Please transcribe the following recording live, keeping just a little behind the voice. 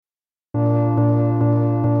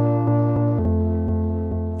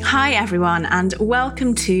Hi everyone, and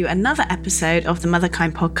welcome to another episode of the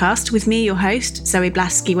Motherkind podcast with me, your host, Zoe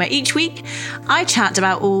Blaskey, where each week I chat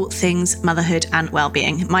about all things motherhood and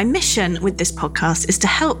well-being. My mission with this podcast is to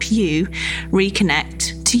help you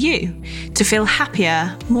reconnect to you, to feel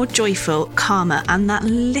happier, more joyful, calmer, and that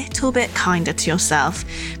little bit kinder to yourself.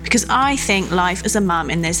 Because I think life as a mum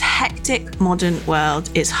in this hectic modern world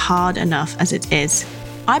is hard enough as it is.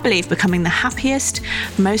 I believe becoming the happiest,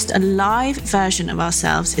 most alive version of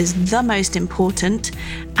ourselves is the most important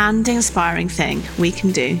and inspiring thing we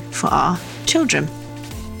can do for our children.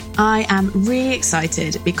 I am really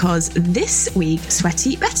excited because this week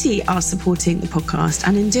Sweaty Betty are supporting the podcast,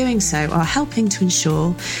 and in doing so are helping to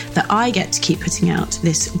ensure that I get to keep putting out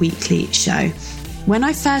this weekly show. When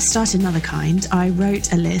I first started Motherkind, I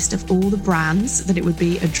wrote a list of all the brands that it would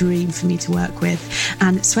be a dream for me to work with,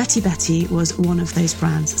 and Sweaty Betty was one of those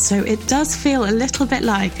brands. So it does feel a little bit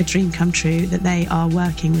like a dream come true that they are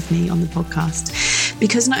working with me on the podcast,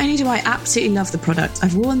 because not only do I absolutely love the product,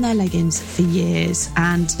 I've worn their leggings for years,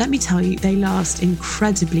 and let me tell you, they last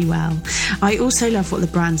incredibly well. I also love what the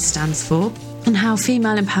brand stands for and how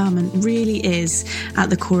female empowerment really is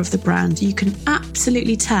at the core of the brand. You can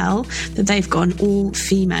absolutely tell that they've got an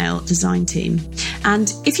all-female design team.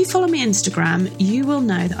 And if you follow me on Instagram, you will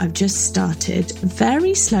know that I've just started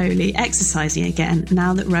very slowly exercising again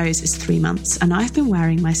now that Rose is 3 months, and I've been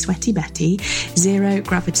wearing my Sweaty Betty Zero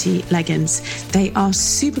Gravity leggings. They are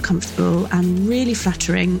super comfortable and really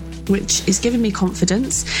flattering, which is giving me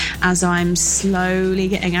confidence as I'm slowly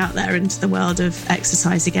getting out there into the world of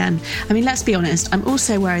exercise again. I mean, let's be honest, I'm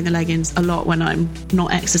also wearing the leggings a lot when I'm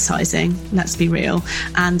not exercising, let's be real.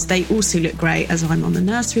 And they also look great as I'm on the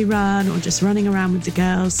nursery run or just running around with the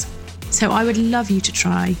girls. So I would love you to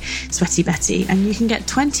try Sweaty Betty, and you can get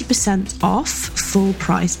 20% off full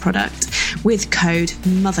price product with code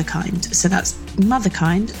Motherkind. So that's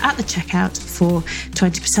Motherkind at the checkout for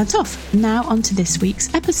 20% off. Now on to this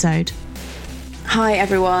week's episode. Hi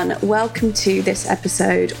everyone, welcome to this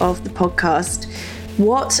episode of the podcast.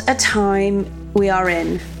 What a time we are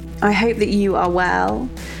in. I hope that you are well.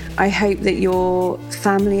 I hope that your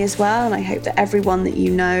family is well, and I hope that everyone that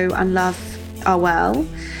you know and love are well.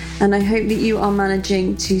 And I hope that you are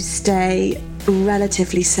managing to stay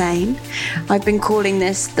relatively sane. I've been calling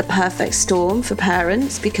this the perfect storm for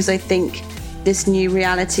parents because I think this new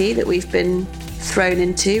reality that we've been thrown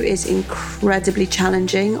into is incredibly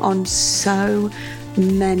challenging on so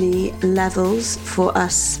many levels for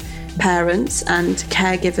us parents and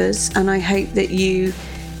caregivers, and I hope that you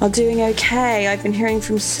are doing okay. I've been hearing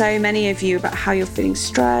from so many of you about how you're feeling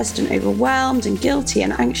stressed and overwhelmed and guilty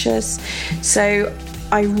and anxious. So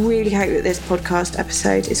I really hope that this podcast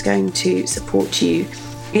episode is going to support you.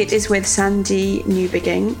 It is with Sandy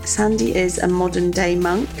Newbigging. Sandy is a modern day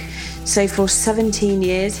monk. So for 17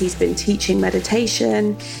 years, he's been teaching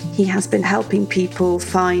meditation. He has been helping people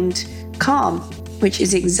find calm, which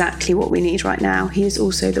is exactly what we need right now. He is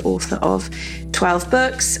also the author of 12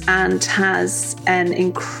 books and has an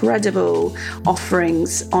incredible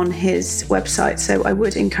offerings on his website. So I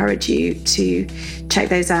would encourage you to check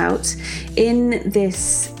those out. In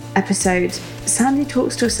this episode, Sandy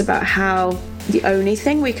talks to us about how the only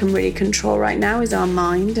thing we can really control right now is our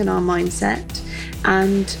mind and our mindset,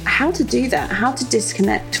 and how to do that, how to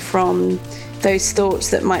disconnect from those thoughts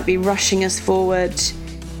that might be rushing us forward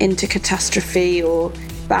into catastrophe or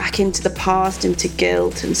back into the past, into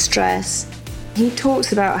guilt and stress. He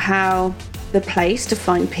talks about how the place to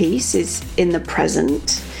find peace is in the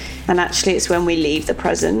present, and actually it's when we leave the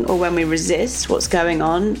present or when we resist what's going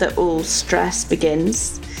on that all stress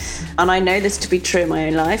begins. And I know this to be true in my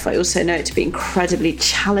own life. I also know it to be incredibly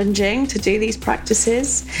challenging to do these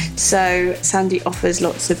practices. So Sandy offers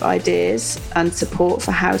lots of ideas and support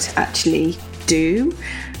for how to actually do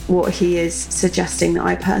what he is suggesting that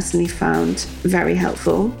I personally found very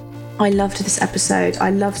helpful. I loved this episode. I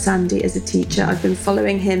love Sandy as a teacher. I've been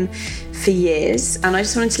following him for years, and I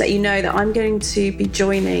just wanted to let you know that I'm going to be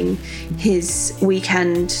joining his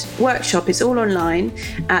weekend workshop. It's all online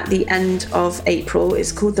at the end of April.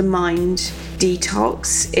 It's called the Mind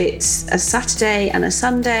Detox. It's a Saturday and a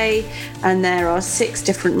Sunday, and there are 6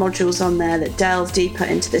 different modules on there that delve deeper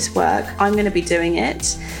into this work. I'm going to be doing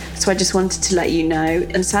it. So I just wanted to let you know.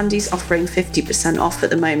 And Sandy's offering 50% off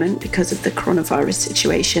at the moment because of the coronavirus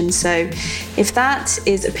situation. So if that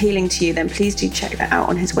is appealing to you, then please do check that out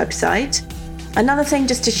on his website. Another thing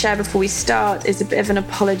just to share before we start is a bit of an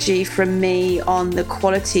apology from me on the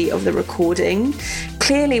quality of the recording.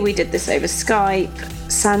 Clearly, we did this over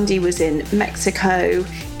Skype. Sandy was in Mexico.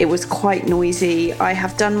 It was quite noisy. I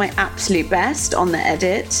have done my absolute best on the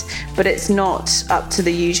edit, but it's not up to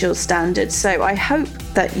the usual standards. So I hope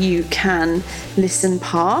that you can listen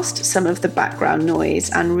past some of the background noise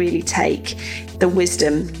and really take the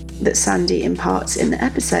wisdom that Sandy imparts in the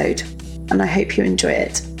episode. And I hope you enjoy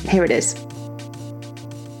it. Here it is.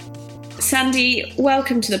 Sandy,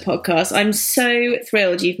 welcome to the podcast. I'm so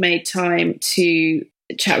thrilled you've made time to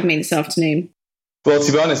chat with me this afternoon. Well,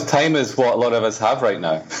 to be honest, time is what a lot of us have right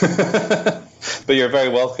now. But you're very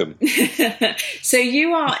welcome. So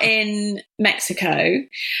you are in Mexico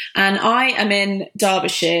and I am in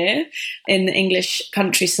Derbyshire in the English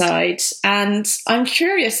countryside. And I'm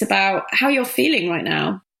curious about how you're feeling right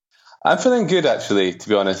now. I'm feeling good, actually, to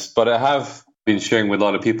be honest. But I have been sharing with a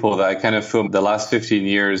lot of people that I kind of feel the last 15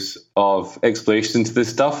 years of exploration into this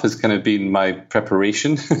stuff has kind of been my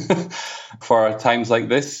preparation for times like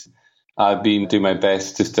this. I've been doing my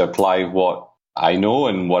best just to apply what I know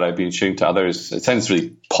and what I've been sharing to others. It sounds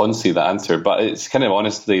really poncy, the answer, but it's kind of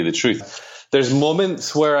honestly the truth. There's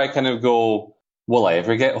moments where I kind of go, will I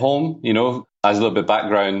ever get home? You know, as a little bit of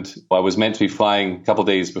background, I was meant to be flying a couple of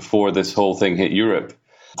days before this whole thing hit Europe.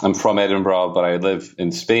 I'm from Edinburgh, but I live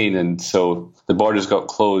in Spain. And so the borders got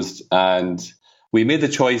closed and we made the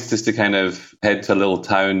choice just to kind of head to a little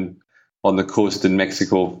town on the coast in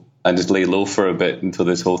Mexico and just lay low for a bit until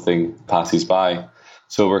this whole thing passes by.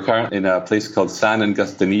 So we're currently in a place called San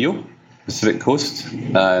Agustinillo, Pacific Coast,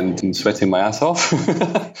 and I'm sweating my ass off.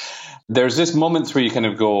 There's just moments where you kind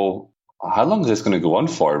of go, how long is this going to go on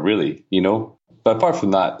for, really? You know? But apart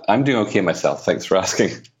from that, I'm doing okay myself. Thanks for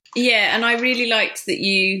asking. Yeah, and I really liked that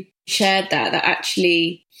you shared that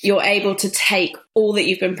actually you're able to take all that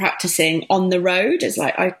you've been practicing on the road, as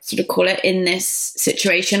like I sort of call it, in this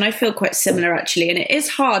situation. I feel quite similar, actually. And it is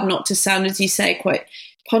hard not to sound, as you say, quite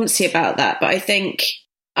poncy about that. But I think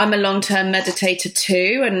I'm a long-term meditator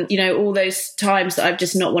too. And, you know, all those times that I've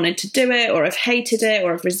just not wanted to do it or I've hated it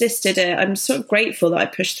or I've resisted it, I'm sort of grateful that I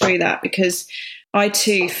pushed through that because I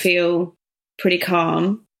too feel pretty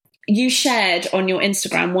calm. You shared on your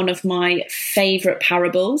Instagram one of my favourite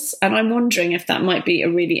parables, and I'm wondering if that might be a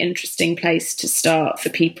really interesting place to start for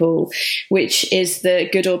people, which is the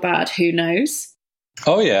good or bad, who knows?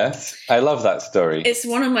 Oh, yes. I love that story. It's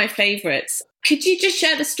one of my favourites. Could you just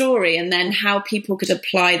share the story and then how people could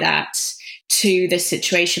apply that to this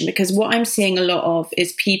situation? Because what I'm seeing a lot of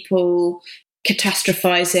is people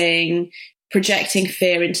catastrophizing, projecting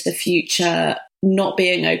fear into the future, not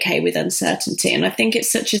being okay with uncertainty. And I think it's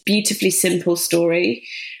such a beautifully simple story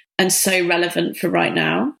and so relevant for right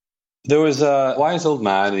now. There was a wise old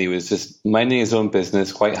man, and he was just minding his own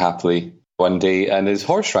business quite happily one day, and his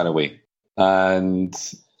horse ran away. And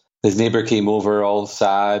his neighbour came over all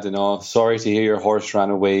sad and all, sorry to hear your horse ran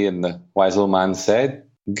away. And the wise old man said,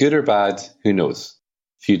 good or bad, who knows?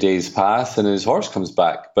 A few days pass and his horse comes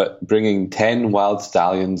back, but bringing 10 wild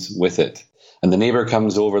stallions with it. And the neighbour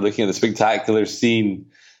comes over looking at the spectacular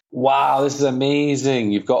scene. Wow, this is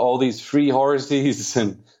amazing. You've got all these free horses.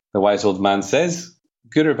 And the wise old man says,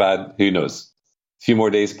 good or bad, who knows? A few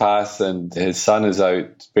more days pass and his son is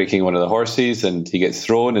out breaking one of the horses and he gets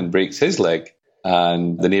thrown and breaks his leg.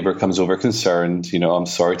 And the neighbour comes over concerned, you know, I'm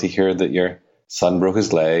sorry to hear that your son broke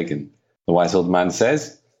his leg. And the wise old man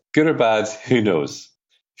says, good or bad, who knows?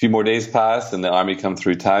 A few more days pass and the army come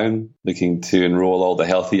through town looking to enroll all the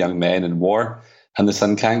healthy young men in war, and the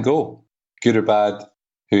son can't go. Good or bad,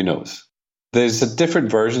 who knows? There's a different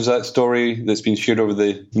versions of that story that's been shared over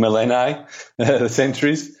the millennia, the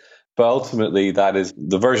centuries, but ultimately that is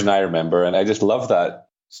the version I remember, and I just love that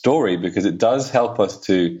story because it does help us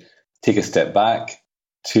to take a step back,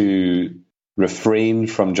 to refrain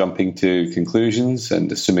from jumping to conclusions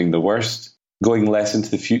and assuming the worst, going less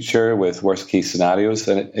into the future with worst case scenarios.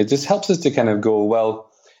 And it just helps us to kind of go,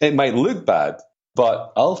 well, it might look bad,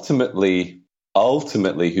 but ultimately,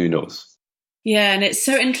 who knows? Yeah, and it's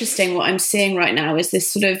so interesting what I'm seeing right now is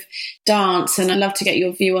this sort of dance, and I'd love to get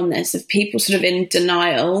your view on this, of people sort of in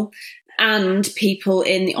denial and people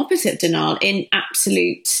in the opposite denial, in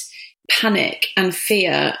absolute panic and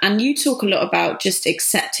fear. And you talk a lot about just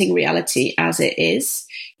accepting reality as it is.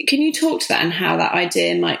 Can you talk to that and how that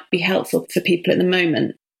idea might be helpful for people at the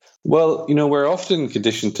moment? Well, you know, we're often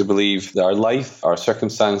conditioned to believe that our life, our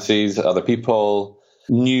circumstances, other people,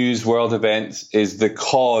 news, world events is the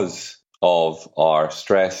cause of our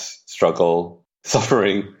stress, struggle,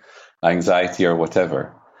 suffering, anxiety, or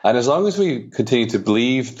whatever. And as long as we continue to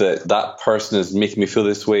believe that that person is making me feel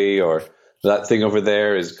this way, or that thing over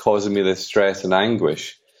there is causing me this stress and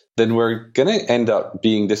anguish, then we're going to end up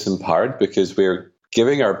being disempowered because we're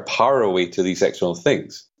giving our power away to these external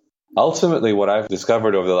things. Ultimately, what I've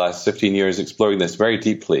discovered over the last 15 years exploring this very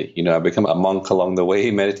deeply, I've become a monk along the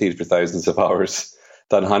way, meditated for thousands of hours,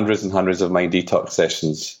 done hundreds and hundreds of mind detox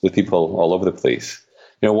sessions with people all over the place.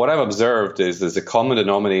 What I've observed is there's a common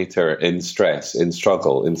denominator in stress, in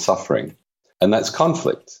struggle, in suffering, and that's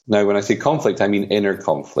conflict. Now, when I say conflict, I mean inner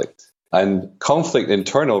conflict. And conflict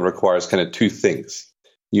internal requires kind of two things.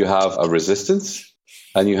 You have a resistance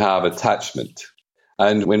and you have attachment.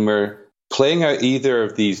 And when we're playing out either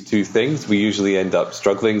of these two things, we usually end up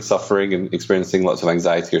struggling, suffering, and experiencing lots of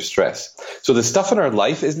anxiety or stress. So the stuff in our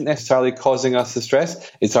life isn't necessarily causing us the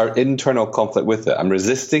stress. It's our internal conflict with it. I'm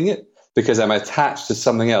resisting it because I'm attached to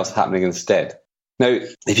something else happening instead. Now,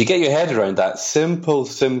 if you get your head around that simple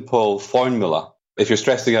formula, if you're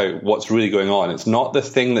stressing out what's really going on, it's not the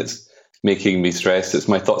thing that's making me stressed, it's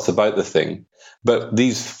my thoughts about the thing. But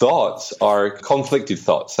these thoughts are conflicted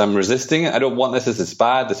thoughts. I'm resisting it. I don't want this. This is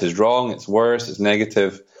bad. This is wrong. It's worse. It's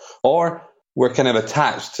negative. Or we're kind of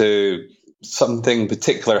attached to something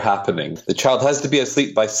particular happening. The child has to be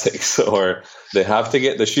asleep by 6, or they have to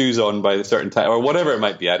get the shoes on by a certain time, or whatever it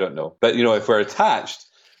might be. I don't know. But, if we're attached,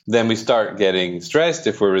 then we start getting stressed.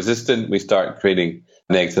 If we're resistant, we start creating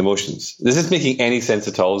negative emotions. Is this making any sense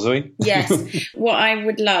at all, Zoe? Yes. What I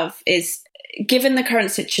would love is, given the current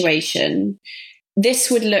situation,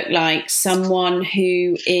 this would look like someone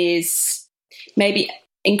who is maybe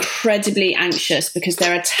incredibly anxious because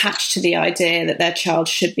they're attached to the idea that their child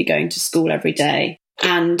should be going to school every day,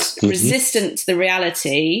 and resistant to the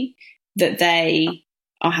reality that they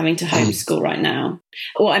are having to homeschool right now.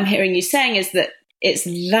 What I'm hearing you saying is that it's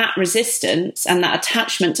that resistance and that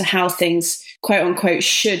attachment to how things, quote unquote,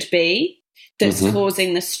 should be that's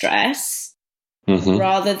causing the stress,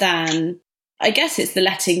 rather than, I guess it's the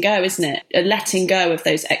letting go, isn't it? A letting go of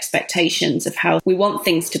those expectations of how we want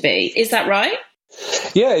things to be. Is that right?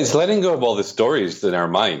 Yeah, it's letting go of all the stories in our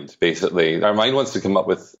mind, basically. Our mind wants to come up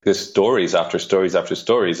with just stories after stories after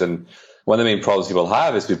stories. And one of the main problems people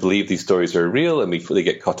have is we believe these stories are real, and we fully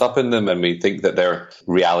get caught up in them, and we think that they're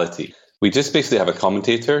reality. We just basically have a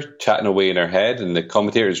commentator chatting away in our head, and the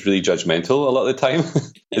commentator is really judgmental a lot of the time.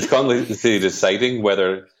 It's constantly deciding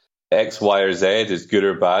whether X, Y, or Z is good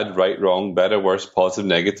or bad, right, wrong, better, worse, positive,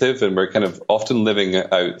 negative. And we're kind of often living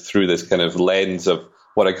it out through this kind of lens of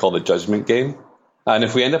what I call the judgment game. And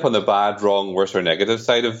if we end up on the bad, wrong, worse, or negative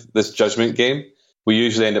side of this judgment game, we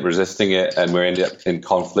usually end up resisting it, and we end up in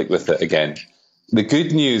conflict with it again. The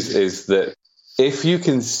good news is that if you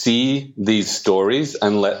can see these stories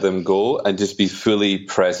and let them go and just be fully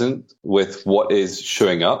present with what is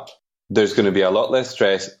showing up, there's going to be a lot less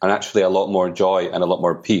stress and actually a lot more joy and a lot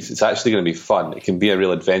more peace. It's actually going to be fun. It can be a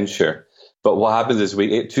real adventure. But what happens is we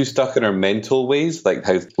get too stuck in our mental ways, like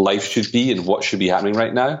how life should be and what should be happening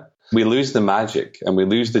right now. We lose the magic and we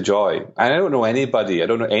lose the joy. And I don't know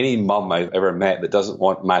any mum I've ever met that doesn't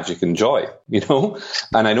want magic and joy,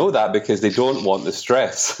 And I know that because they don't want the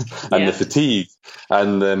stress and the fatigue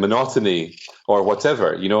and the monotony or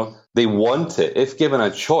whatever, They want it. If given a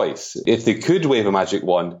choice, if they could wave a magic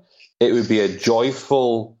wand, it would be a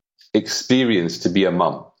joyful experience to be a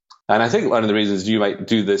mum. And I think one of the reasons you might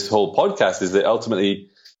do this whole podcast is that ultimately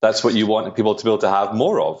that's what you want people to be able to have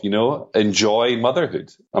more of, enjoy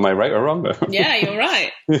motherhood. Am I right or wrong? Yeah, you're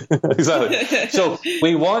right. Exactly. So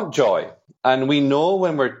we want joy. And we know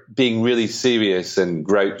when we're being really serious and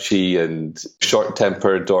grouchy and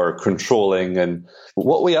short-tempered or controlling. And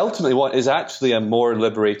what we ultimately want is actually a more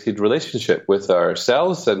liberated relationship with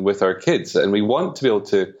ourselves and with our kids. And we want to be able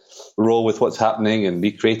to roll with what's happening and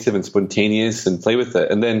be creative and spontaneous and play with it.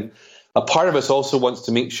 And then a part of us also wants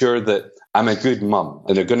to make sure that I'm a good mum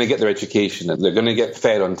and they're going to get their education and they're going to get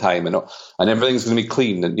fed on time and everything's going to be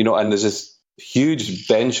clean. And, and there's this huge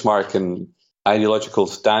benchmark and ideological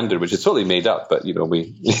standard, which is totally made up, but, we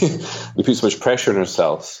we put so much pressure on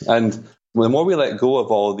ourselves. And the more we let go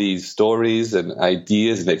of all these stories and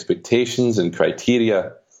ideas and expectations and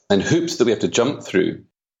criteria and hoops that we have to jump through,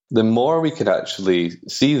 the more we can actually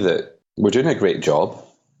see that we're doing a great job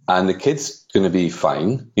and the kid's going to be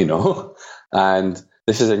fine, and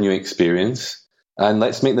this is a new experience and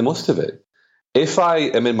let's make the most of it. If I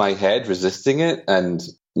am in my head resisting it and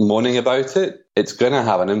moaning about it, it's going to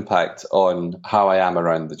have an impact on how I am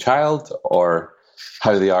around the child or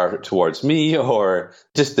how they are towards me or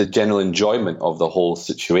just the general enjoyment of the whole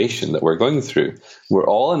situation that we're going through. We're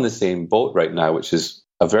all in the same boat right now, which is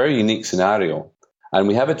a very unique scenario. And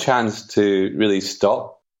we have a chance to really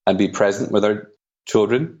stop and be present with our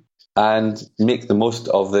children and make the most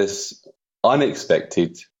of this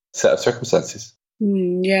unexpected set of circumstances.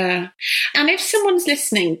 Yeah. And if someone's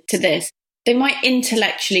listening to this, they might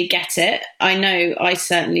intellectually get it. I know I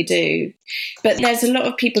certainly do. But there's a lot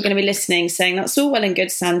of people going to be listening saying, that's all well and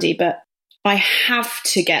good, Sandy, but I have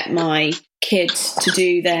to get my kids to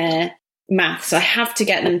do their maths. I have to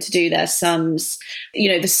get them to do their sums.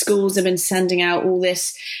 The schools have been sending out all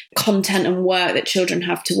this content and work that children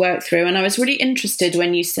have to work through. And I was really interested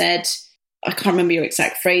when you said, I can't remember your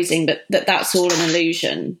exact phrasing, but that's all an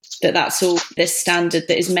illusion, that's all this standard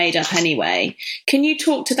that is made up anyway. Can you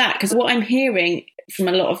talk to that? Because what I'm hearing from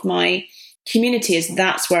a lot of my community is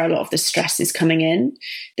that's where a lot of the stress is coming in.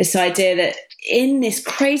 This idea that in this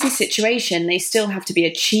crazy situation, they still have to be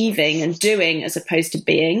achieving and doing as opposed to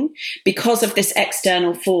being because of this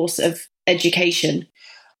external force of education.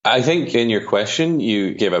 I think in your question,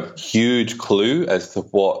 you gave a huge clue as to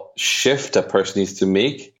what shift a person needs to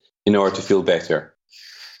make in order to feel better.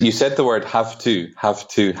 You said the word have to,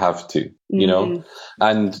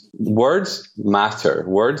 and words matter.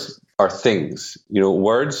 Words are things,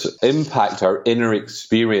 words impact our inner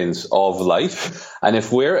experience of life. And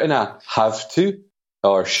if we're in a have to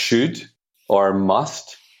or should or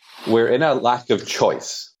must, we're in a lack of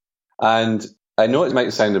choice. And I know it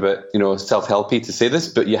might sound a bit, self-helpy to say this,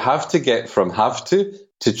 but you have to get from have to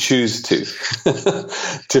choose to,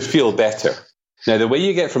 to feel better. Now, the way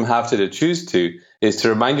you get from have to choose to is to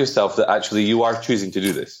remind yourself that actually you are choosing to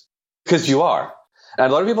do this, because you are. And a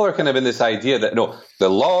lot of people are kind of in this idea that, no, the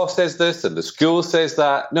law says this and the school says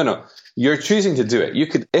that. No, you're choosing to do it. You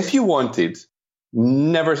could, if you wanted,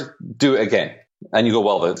 never do it again. And you go,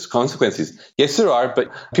 well, there's consequences. Yes, there are.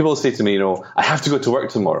 But people say to me, I have to go to work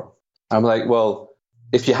tomorrow. I'm like, well,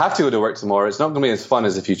 if you have to go to work tomorrow, it's not going to be as fun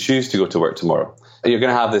as if you choose to go to work tomorrow. You're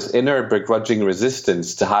going to have this inner begrudging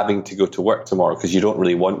resistance to having to go to work tomorrow because you don't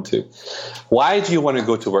really want to. Why do you want to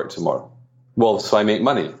go to work tomorrow? Well, so I make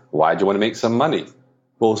money. Why do you want to make some money?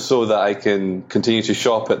 Well, so that I can continue to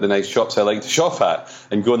shop at the nice shops I like to shop at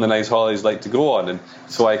and go on the nice holidays I like to go on, and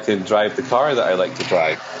so I can drive the car that I like to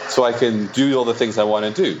drive, so I can do all the things I want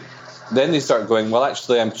to do. Then they start going, well,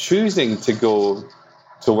 actually, I'm choosing to go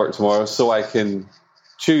to work tomorrow so I can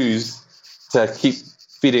choose to keep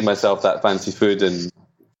feeding myself that fancy food and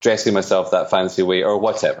dressing myself that fancy way or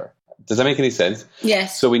whatever. Does that make any sense?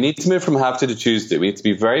 Yes. So we need to move from have to choose to. We need to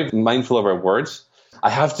be very mindful of our words. I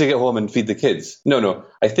have to get home and feed the kids. No.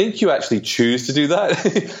 I think you actually choose to do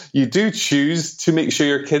that. You do choose to make sure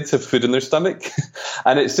your kids have food in their stomach.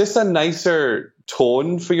 And it's just a nicer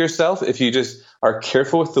tone for yourself if you just are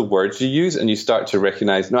careful with the words you use and you start to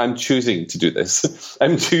recognize, no, I'm choosing to do this.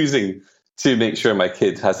 I'm choosing to make sure my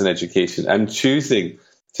kid has an education. I'm choosing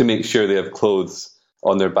to make sure they have clothes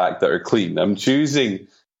on their back that are clean. I'm choosing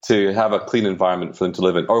to have a clean environment for them to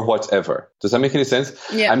live in, or whatever. Does that make any sense?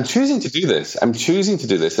 Yeah. I'm choosing to do this. I'm choosing to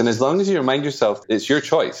do this. And as long as you remind yourself it's your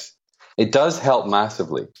choice, it does help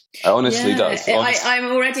massively. It honestly does.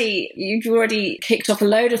 You've already kicked off a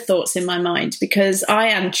load of thoughts in my mind, because I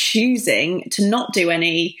am choosing to not do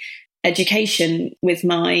any education with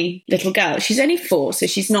my little girl. She's only 4, so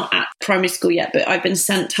she's not at primary school yet, but I've been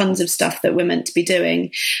sent tons of stuff that we're meant to be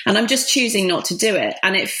doing, and I'm just choosing not to do it.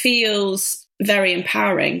 And it feels very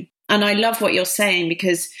empowering. And I love what you're saying,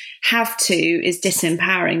 because have to is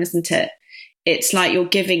disempowering, isn't it? It's like you're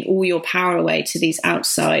giving all your power away to these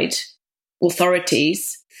outside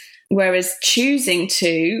authorities, whereas choosing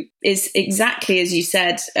to is exactly as you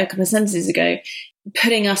said a couple of sentences ago,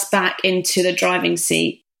 putting us back into the driving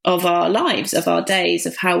seat of our lives, of our days,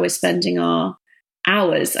 of how we're spending our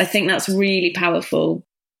hours. I think that's really powerful.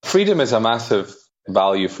 Freedom is a massive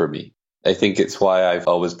value for me. I think it's why I've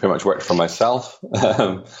always pretty much worked for myself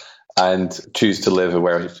and choose to live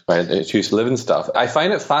where I choose to live and stuff. I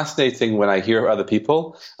find it fascinating when I hear other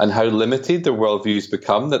people and how limited their worldviews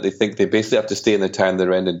become, that they think they basically have to stay in the town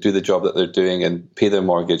they're in and do the job that they're doing and pay their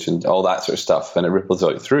mortgage and all that sort of stuff, and it ripples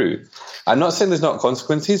out through. I'm not saying there's not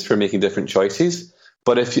consequences for making different choices,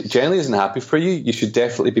 but if it generally isn't happy for you, you should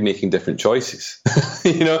definitely be making different choices.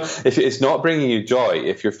 If it's not bringing you joy,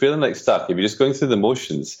 if you're feeling like stuck, if you're just going through the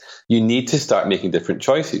motions, you need to start making different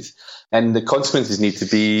choices. And the consequences need to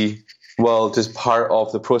be, well, just part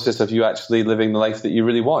of the process of you actually living the life that you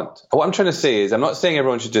really want. What I'm trying to say is, I'm not saying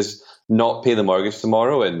everyone should just not pay the mortgage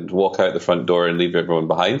tomorrow and walk out the front door and leave everyone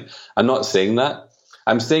behind. I'm not saying that.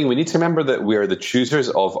 I'm saying we need to remember that we are the choosers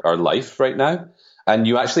of our life right now. And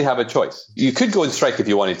you actually have a choice. You could go and strike if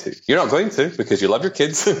you wanted to. You're not going to, because you love your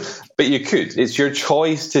kids, but you could. It's your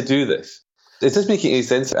choice to do this. Is this making any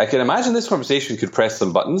sense? I can imagine this conversation could press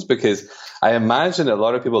some buttons, because I imagine a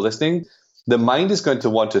lot of people listening, the mind is going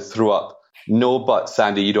to want to throw up, no, but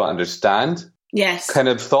Sandy, you don't understand. Yes. Kind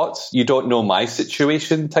of thoughts. You don't know my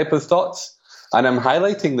situation type of thoughts. And I'm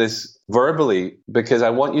highlighting this verbally, because I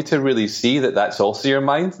want you to really see that that's also your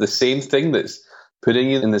mind, the same thing that's putting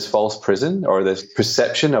you in this false prison or this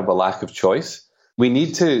perception of a lack of choice. We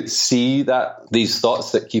need to see that these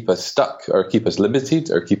thoughts that keep us stuck or keep us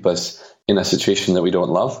limited or keep us in a situation that we don't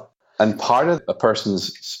love. And part of a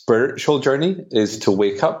person's spiritual journey is to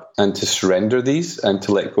wake up and to surrender these and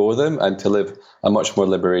to let go of them and to live a much more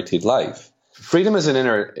liberated life. Freedom is an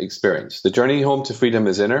inner experience. The journey home to freedom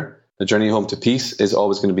is inner. The journey home to peace is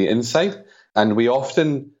always going to be inside. And we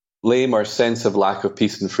often blame our sense of lack of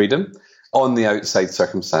peace and freedom on the outside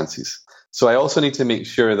circumstances. So I also need to make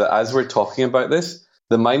sure that as we're talking about this,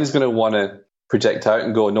 the mind is going to want to project out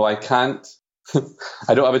and go, no, I can't.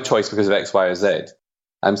 I don't have a choice because of X, Y, or Z.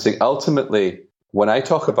 I'm saying ultimately, when I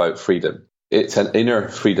talk about freedom, it's an inner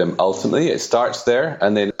freedom. Ultimately, it starts there.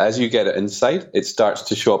 And then as you get it inside, it starts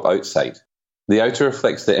to show up outside. The outer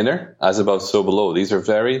reflects the inner, as above, so below. These are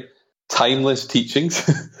very timeless teachings.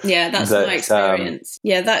 Yeah, that's my experience.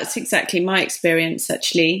 Yeah, that's exactly my experience,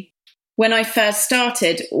 actually. When I first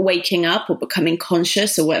started waking up or becoming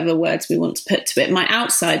conscious or whatever words we want to put to it, my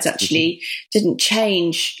outsides actually didn't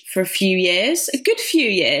change for a few years, a good few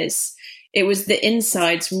years. It was the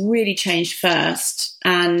insides really changed first.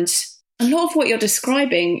 And a lot of what you're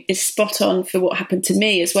describing is spot on for what happened to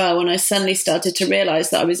me as well, when I suddenly started to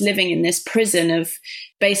realize that I was living in this prison of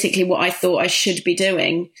basically what I thought I should be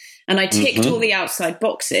doing. And I ticked all the outside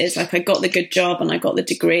boxes, like I got the good job and I got the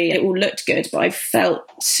degree. It all looked good, but I felt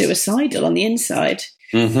suicidal on the inside.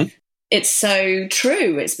 It's so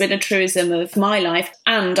true. It's been a truism of my life.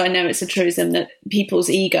 And I know it's a truism that people's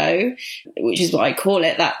ego, which is what I call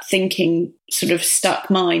it, that thinking sort of stuck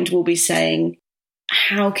mind, will be saying,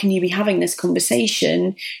 how can you be having this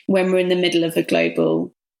conversation when we're in the middle of a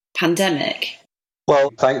global pandemic?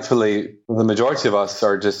 Well, thankfully, the majority of us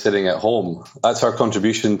are just sitting at home. That's our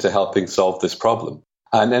contribution to helping solve this problem.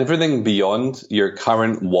 And everything beyond your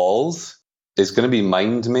current walls is going to be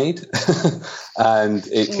mind-made, and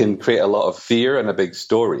it can create a lot of fear and a big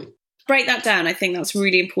story. Break that down. I think that's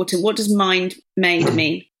really important. What does mind-made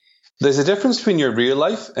mean? There's a difference between your real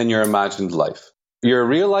life and your imagined life. Your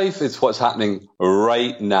real life is what's happening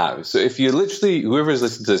right now. So if you literally, whoever's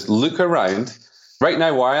listening to this, look around. Right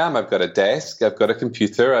now where I am, I've got a desk, I've got a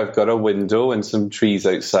computer, I've got a window and some trees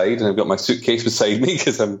outside, and I've got my suitcase beside me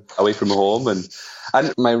because I'm away from home.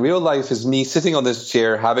 And my real life is me sitting on this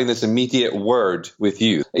chair having this immediate word with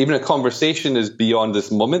you. Even a conversation is beyond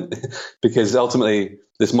this moment because ultimately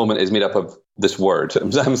this moment is made up of this word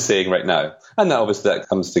I'm saying right now. And that obviously that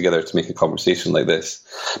comes together to make a conversation like this.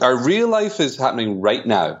 Our real life is happening right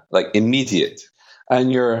now, like immediate.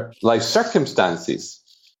 And your life circumstances,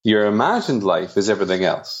 your imagined life, is everything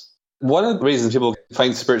else. One of the reasons people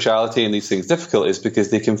find spirituality and these things difficult is because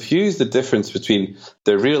they confuse the difference between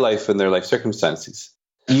their real life and their life circumstances.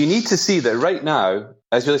 You need to see that right now,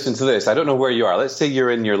 as you listen to this, I don't know where you are. Let's say you're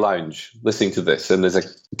in your lounge listening to this and there's a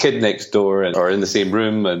kid next door or in the same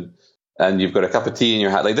room and you've got a cup of tea in your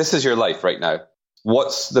hand. Like, this is your life right now.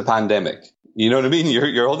 What's the pandemic? You know what I mean?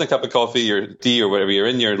 You're holding a cup of coffee or tea or whatever. You're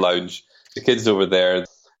in your lounge. The kid's over there.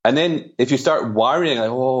 And then if you start worrying, like,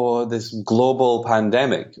 oh, this global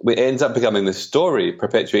pandemic, it ends up becoming this story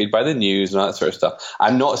perpetuated by the news and all that sort of stuff.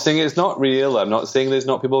 I'm not saying it's not real. I'm not saying there's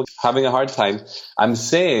not people having a hard time. I'm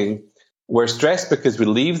saying we're stressed because we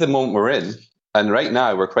leave the moment we're in. And right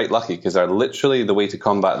now we're quite lucky because literally the way to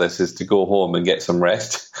combat this is to go home and get some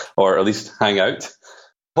rest or at least hang out.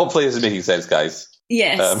 Hopefully this is making sense, guys.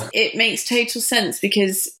 Yes, it makes total sense,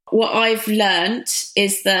 because what I've learnt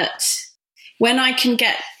is that when I can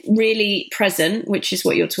get really present, which is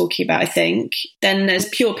what you're talking about, I think, then there's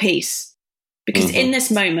pure peace. Because in this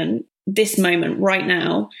moment right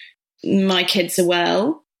now, my kids are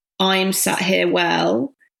well, I'm sat here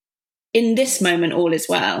well. In this moment, all is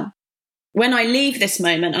well. When I leave this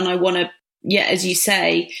moment and I want to, as you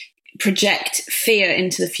say, project fear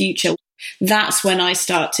into the future, that's when I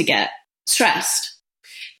start to get stressed.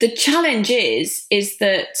 The challenge is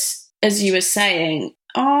that, as you were saying,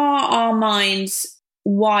 are our minds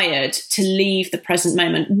wired to leave the present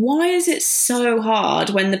moment? Why is it so hard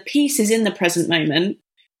when the peace is in the present moment?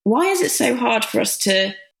 Why is it so hard for us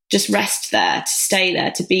to just rest there, to stay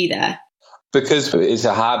there, to be there? Because it's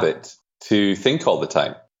a habit to think all the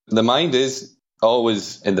time. The mind is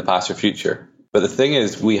always in the past or future. But the thing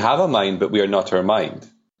is, we have a mind, but we are not our mind.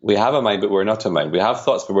 We have a mind, but we're not our mind. We have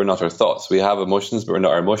thoughts, but we're not our thoughts. We have emotions, but we're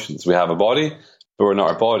not our emotions. We have a body, but we're not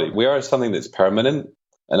our body. We are something that's permanent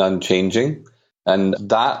and unchanging. And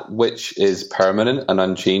that which is permanent and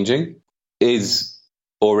unchanging is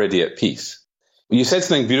already at peace. You said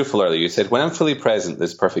something beautiful earlier. You said, when I'm fully present,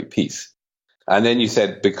 there's perfect peace. And then you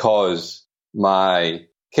said, because my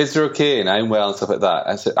kids are okay and I'm well and stuff like that.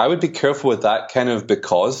 I said, I would be careful with that kind of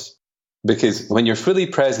because when you're fully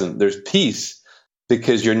present, there's peace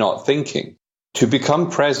because you're not thinking. To become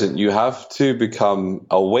present, you have to become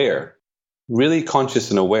aware, really conscious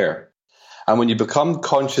and aware. And when you become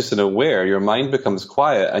conscious and aware, your mind becomes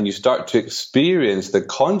quiet and you start to experience the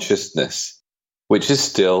consciousness, which is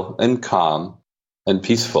still and calm and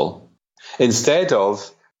peaceful, instead of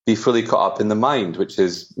be fully caught up in the mind, which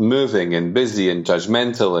is moving and busy and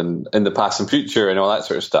judgmental and in the past and future and all that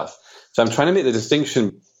sort of stuff. So I'm trying to make the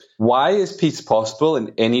distinction. Why is peace possible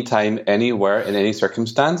in any time, anywhere, in any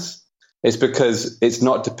circumstance? It's because it's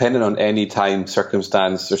not dependent on any time,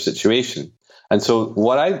 circumstance, or situation. And so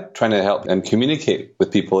what I'm trying to help and communicate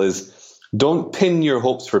with people is don't pin your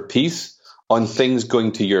hopes for peace on things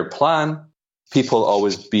going to your plan, people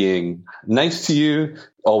always being nice to you,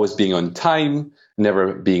 always being on time,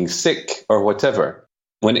 never being sick or whatever.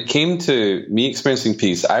 When it came to me experiencing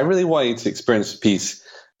peace, I really wanted to experience peace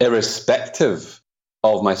irrespective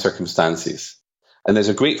of my circumstances. And there's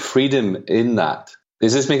a great freedom in that.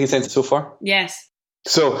 Is this making sense so far? Yes.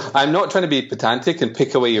 So I'm not trying to be pedantic and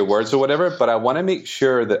pick away your words or whatever, but I want to make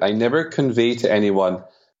sure that I never convey to anyone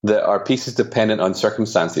that our peace is dependent on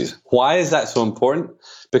circumstances. Why is that so important?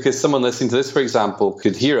 Because someone listening to this, for example,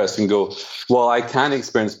 could hear us and go, well, I can't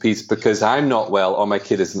experience peace because I'm not well or my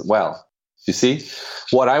kid isn't well. You see?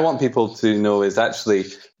 What I want people to know is actually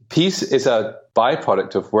peace is a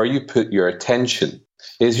byproduct of where you put your attention.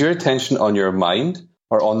 Is your attention on your mind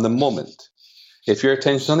or on the moment? If your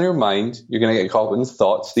attention on your mind, you're going to get caught in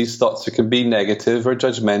thoughts. These thoughts can be negative or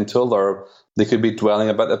judgmental, or they could be dwelling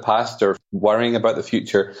about the past or worrying about the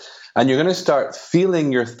future. And you're going to start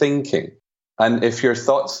feeling your thinking. And if your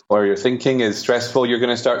thoughts or your thinking is stressful, you're going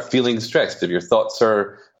to start feeling stressed. If your thoughts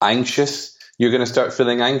are anxious, you're going to start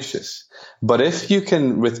feeling anxious. But if you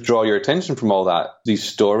can withdraw your attention from all that, these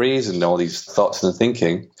stories and all these thoughts and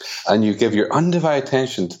thinking, and you give your undivided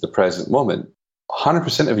attention to the present moment,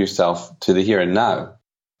 100% of yourself to the here and now,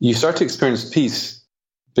 you start to experience peace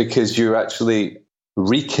because you actually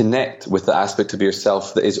reconnect with the aspect of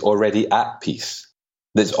yourself that is already at peace,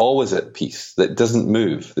 that's always at peace, that doesn't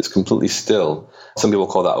move, that's completely still. Some people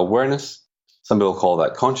call that awareness. Some people call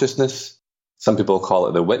that consciousness. Some people call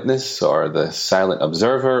it the witness or the silent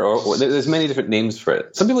observer, or there's many different names for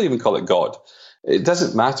it. Some people even call it God. It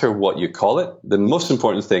doesn't matter what you call it. The most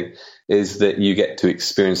important thing is that you get to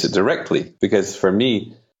experience it directly, because for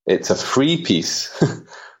me, it's a free peace.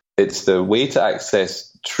 It's the way to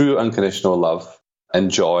access true unconditional love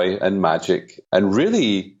and joy and magic and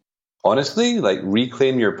really, honestly, like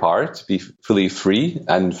reclaim your power to be fully free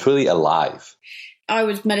and fully alive. I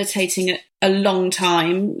was meditating a long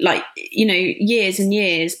time, like, years and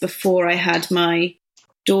years before I had my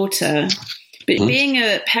daughter. But being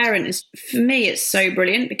a parent is, for me, it's so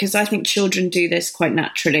brilliant because I think children do this quite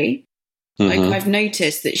naturally. Like I've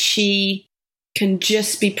noticed that she can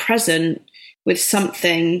just be present with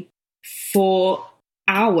something for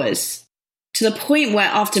hours, to the point where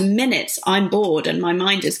after minutes I'm bored and my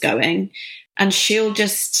mind is going, and she'll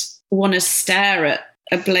just want to stare at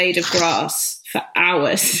a blade of grass for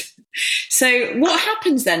hours. So what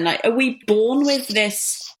happens then? Like, are we born with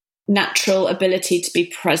this natural ability to be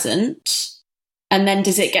present? And then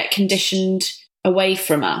does it get conditioned away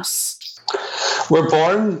from us? We're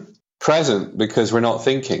born present because we're not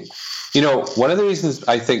thinking. One of the reasons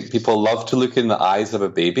I think people love to look in the eyes of a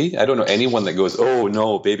baby, I don't know anyone that goes, oh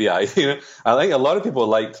no, baby eye. I think a lot of people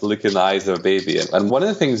like to look in the eyes of a baby. And one of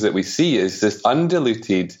the things that we see is this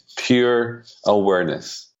undiluted, pure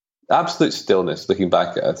awareness, absolute stillness looking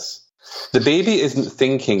back at us. The baby isn't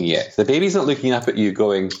thinking yet. The baby's not looking up at you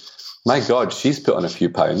going, my God, she's put on a few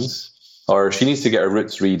pounds. Or she needs to get her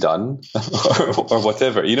roots redone, or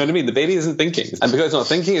whatever. You know what I mean? The baby isn't thinking. And because it's not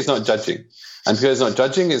thinking, it's not judging. And because it's not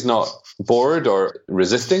judging, it's not bored or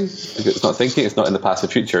resisting. Because it's not thinking, it's not in the past or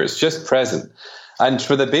future. It's just present. And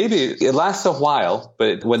for the baby, it lasts a while.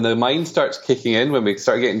 But when the mind starts kicking in, when we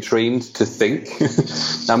start getting trained to think,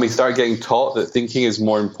 and we start getting taught that thinking is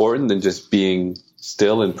more important than just being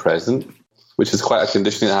still and present, which is quite a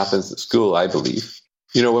conditioning that happens at school, I believe.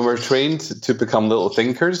 When we're trained to become little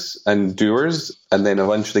thinkers and doers and then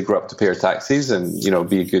eventually grow up to pay our taxes and,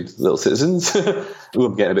 be good little citizens,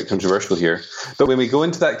 I'm getting a bit controversial here. But when we go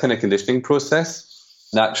into that kind of conditioning process,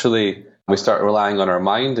 naturally we start relying on our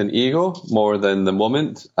mind and ego more than the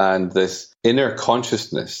moment and this inner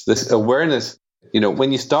consciousness, this awareness.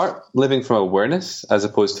 When you start living from awareness as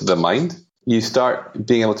opposed to the mind, you start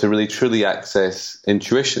being able to really truly access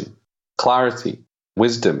intuition, clarity,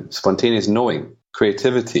 wisdom, spontaneous knowing,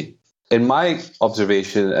 creativity. In my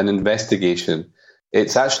observation and investigation,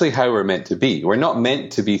 It's actually how we're meant to be. We're not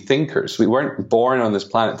meant to be thinkers. We weren't born on this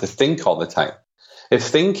planet to think all the time. If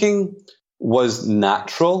thinking was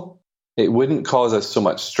natural, it wouldn't cause us so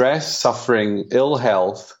much stress, suffering, ill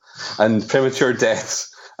health, and premature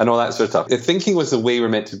deaths and all that sort of stuff. If thinking was the way we're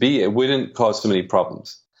meant to be, it wouldn't cause so many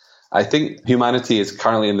problems. I think humanity is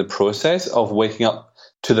currently in the process of waking up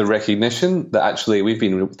to the recognition that actually we've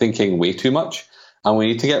been thinking way too much, and we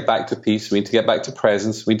need to get back to peace. We need to get back to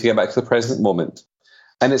presence. We need to get back to the present moment.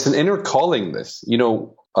 And it's an inner calling, this. You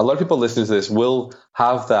know, a lot of people listening to this will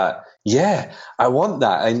have that, yeah, I want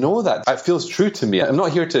that. I know that. It feels true to me. I'm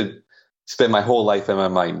not here to spend my whole life in my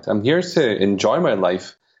mind. I'm here to enjoy my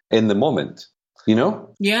life in the moment, you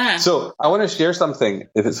know? Yeah. So I want to share something,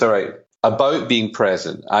 if it's all right, about being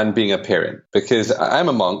present and being a parent, because I'm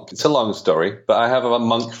a monk. It's a long story, but I have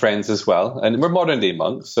monk friends as well. And we're modern day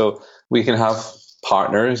monks, so we can have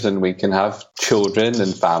partners and we can have children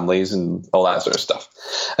and families and all that sort of stuff.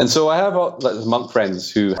 And so I have monk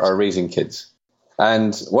friends who are raising kids.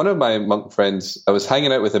 And one of my monk friends, I was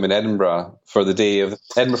hanging out with him in Edinburgh for the day of the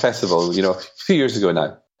Edinburgh Festival, you know, a few years ago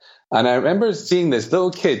now. And I remember seeing this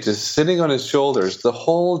little kid just sitting on his shoulders the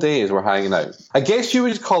whole day as we're hanging out. I guess you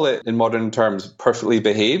would call it, in modern terms, perfectly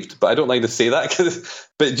behaved, but I don't like to say that.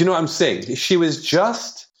 But do you know what I'm saying? She was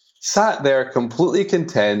just sat there completely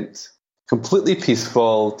content, completely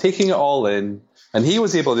peaceful, taking it all in. And he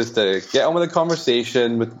was able just to get on with the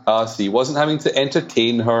conversation with us. He wasn't having to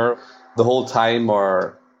entertain her the whole time,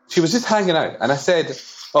 or she was just hanging out. And I said,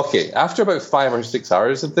 okay, after about 5 or 6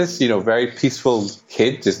 hours of this, you know, very peaceful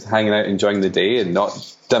kid just hanging out, enjoying the day and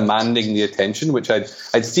not demanding the attention, which I'd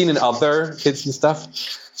seen in other kids and stuff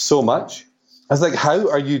so much. I was like, how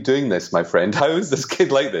are you doing this, my friend? How is this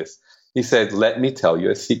kid like this? He said, let me tell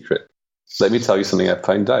you a secret. Let me tell you something I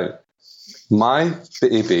found out. My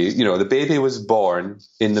baby, you know, the baby was born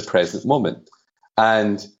in the present moment.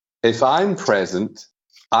 And if I'm present,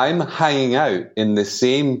 I'm hanging out in the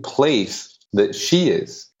same place that she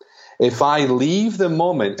is. If I leave the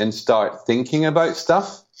moment and start thinking about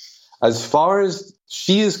stuff, as far as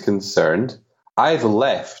she is concerned, I've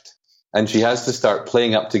left, and she has to start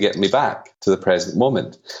playing up to get me back to the present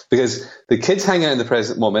moment. Because the kid's hanging out in the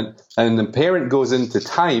present moment, and the parent goes into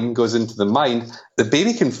time, goes into the mind, the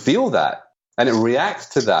baby can feel that, and it reacts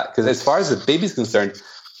to that. Because as far as the baby's concerned,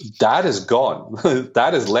 Dad is gone.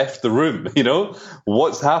 Dad has left the room. You know,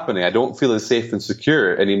 what's happening? I don't feel as safe and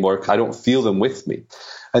secure anymore. I don't feel them with me.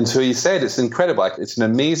 And so he said, it's incredible. It's an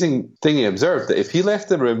amazing thing he observed, that if he left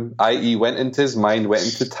the room, i.e. went into his mind, went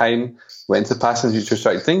into time, went into past and future,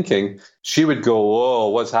 started thinking, she would go, oh,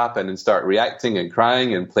 what's happened? And start reacting and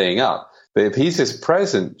crying and playing up. But if he's just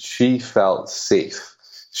present, she felt safe.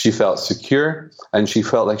 She felt secure, and she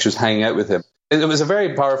felt like she was hanging out with him. It was a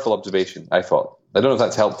very powerful observation, I thought. I don't know if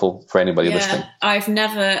that's helpful for anybody listening. I've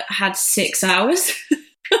never had 6 hours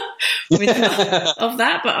of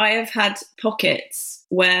that, but I have had pockets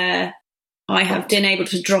where I have been able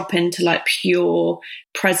to drop into like pure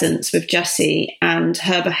presence with Jessie, and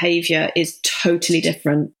her behaviour is totally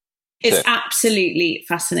different. It's absolutely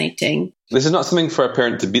fascinating. This is not something for a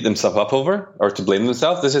parent to beat themselves up over or to blame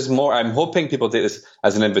themselves. This is more, I'm hoping people take this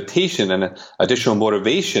as an invitation and an additional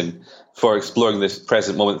motivation for exploring this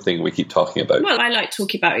present moment thing we keep talking about. Well, I like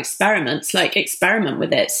talking about experiments, like experiment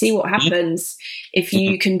with it. See what happens if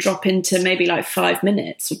you can drop into maybe like 5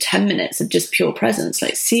 minutes or 10 minutes of just pure presence.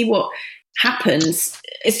 Like, see what happens.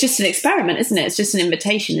 It's just an experiment, isn't it? It's just an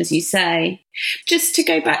invitation, as you say. Just to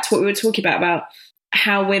go back to what we were talking about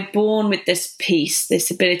how we're born with this peace, this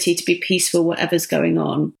ability to be peaceful, whatever's going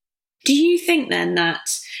on. Do you think then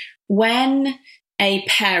that when a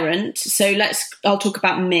parent, so I'll talk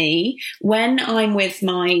about me, when I'm with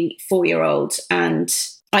my 4-year-old and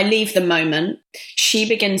I leave the moment, she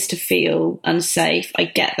begins to feel unsafe, I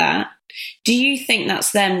get that. Do you think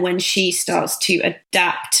that's then when she starts to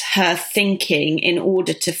adapt her thinking in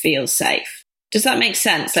order to feel safe? Does that make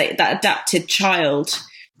sense? Like that adapted child,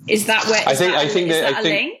 is that where I think a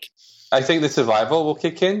link? I think the survival will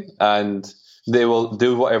kick in, and they will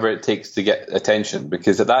do whatever it takes to get attention,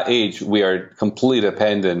 because at that age we are completely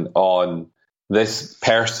dependent on this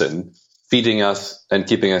person feeding us and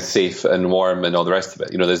keeping us safe and warm and all the rest of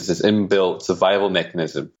it. You know, there's this inbuilt survival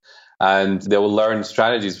mechanism, and they will learn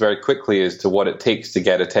strategies very quickly as to what it takes to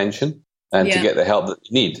get attention and to get the help that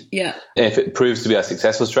they need. Yeah. If it proves to be a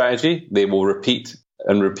successful strategy, they will repeat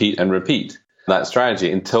and repeat and repeat that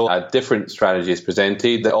strategy until a different strategy is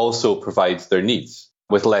presented that also provides their needs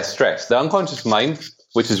with less stress. The unconscious mind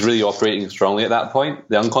which is really operating strongly at that point,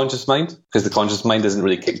 the unconscious mind, because the conscious mind isn't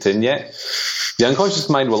really kicked in yet. The unconscious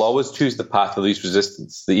mind will always choose the path of least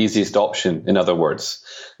resistance, the easiest option, in other words.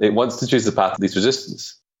 It wants to choose the path of least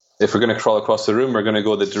resistance. If we're going to crawl across the room, we're going to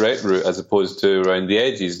go the direct route as opposed to around the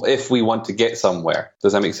edges if we want to get somewhere.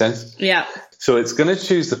 Does that make sense? Yeah. So it's going to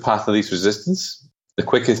choose the path of least resistance, the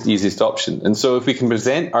quickest, easiest option. And so if we can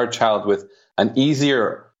present our child with an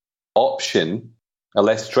easier option, a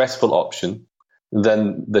less stressful option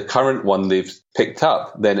than the current one they've picked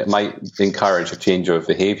up, then it might encourage a change of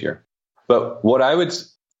behavior. But what I would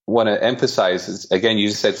want to emphasize is, again, you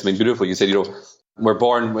just said something beautiful. You said, we're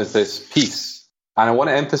born with this peace. And I want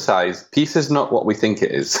to emphasize, peace is not what we think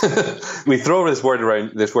it is. We throw this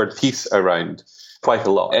word peace around quite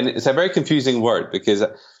a lot. And it's a very confusing word because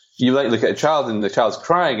you like look at a child and the child's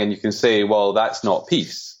crying and you can say, well, that's not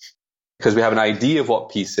peace, because we have an idea of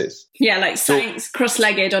what peace is. Yeah, like saints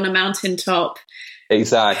cross-legged on a mountaintop.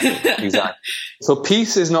 Exactly. So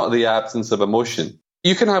peace is not the absence of emotion.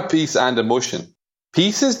 You can have peace and emotion.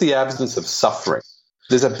 Peace is the absence of suffering.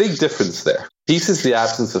 There's a big difference there. Peace is the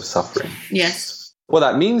absence of suffering. Yes. What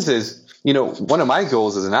that means is, one of my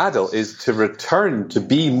goals as an adult is to return to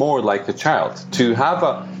be more like a child, to have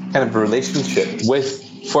a kind of relationship with,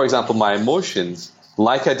 for example, my emotions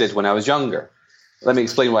like I did when I was younger. Let me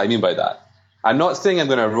explain what I mean by that. I'm not saying I'm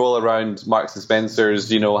going to roll around Marks and Spencer's,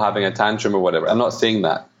 having a tantrum or whatever. I'm not saying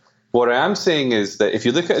that. What I am saying is that if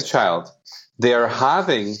you look at a child, they are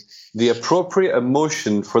having the appropriate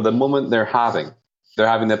emotion for the moment they're having. They're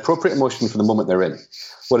having the appropriate emotion for the moment they're in.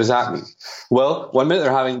 What does that mean? Well, 1 minute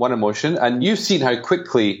they're having one emotion, and you've seen how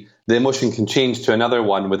quickly the emotion can change to another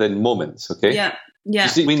one within moments, okay? Yeah. You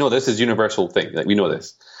see, we know this is a universal thing. We know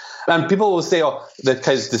this. And people will say, oh, the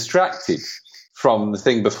kid's distracted from the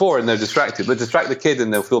thing before, and they're distracted. But distract the kid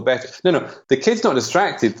and they'll feel better. No, the kid's not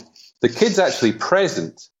distracted. The kid's actually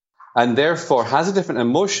present and therefore has a different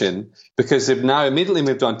emotion because they've now immediately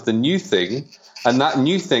moved on to the new thing, and that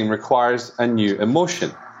new thing requires a new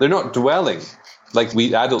emotion. They're not dwelling like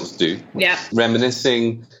we adults do,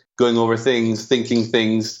 reminiscing, going over things, thinking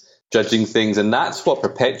things, judging things, and that's what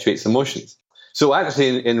perpetuates emotions. So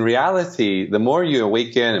actually, in reality, the more you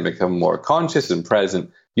awaken and become more conscious and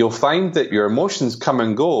present, you'll find that your emotions come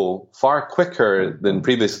and go far quicker than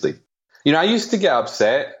previously. I used to get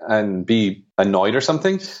upset and be annoyed or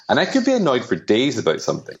something, and I could be annoyed for days about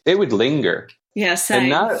something. It would linger. Yeah,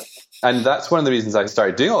 same. And that's one of the reasons I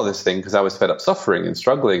started doing all this thing, because I was fed up suffering and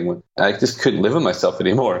struggling. I just couldn't live with myself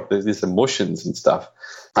anymore. There's these emotions and stuff.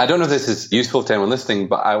 I don't know if this is useful to anyone listening,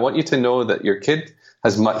 but I want you to know that your kid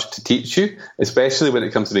has much to teach you, especially when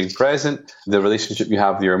it comes to being present, the relationship you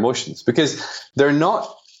have with your emotions, because they're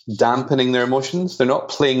not dampening their emotions. They're not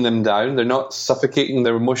playing them down. They're not suffocating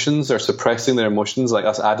their emotions or suppressing their emotions like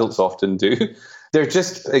us adults often do. They're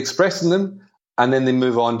just expressing them, and then they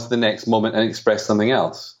move on to the next moment and express something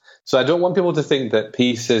else. So I don't want people to think that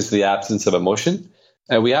peace is the absence of emotion.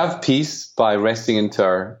 We have peace by resting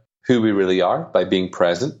into who we really are, by being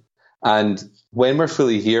present. And when we're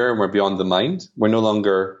fully here and we're beyond the mind, we're no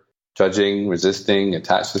longer judging, resisting,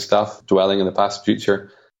 attached to stuff, dwelling in the past,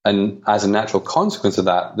 future. And as a natural consequence of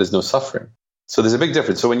that, there's no suffering. So there's a big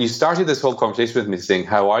difference. So when you started this whole conversation with me saying,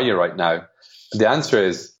 how are you right now? The answer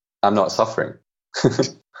is, I'm not suffering.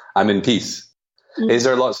 I'm in peace. Mm-hmm. Is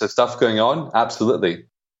there lots of stuff going on? Absolutely.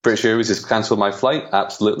 British Airways has cancelled my flight?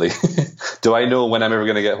 Absolutely. Do I know when I'm ever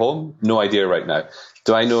going to get home? No idea right now.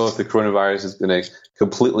 Do I know if the coronavirus is going to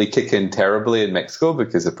completely kick in terribly in Mexico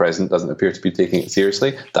because the president doesn't appear to be taking it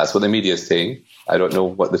seriously? That's what the media is saying. I don't know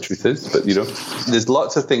what the truth is, but there's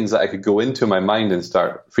lots of things that I could go into my mind and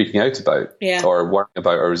start freaking out about or worrying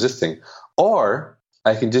about or resisting. Or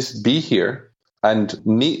I can just be here and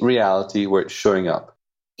meet reality where it's showing up.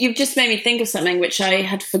 You've just made me think of something which I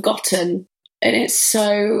had forgotten. And it's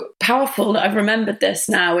so powerful that I've remembered this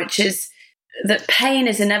now, which is that pain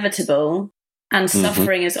is inevitable and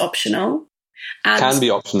suffering is optional. And can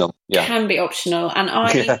be optional. Yeah. Can be optional. And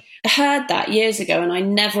I heard that years ago and I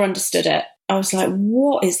never understood it. I was like,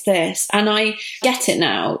 what is this? And I get it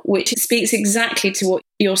now, which speaks exactly to what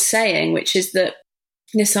you're saying, which is that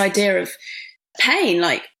this idea of pain,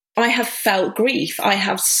 like I have felt grief. I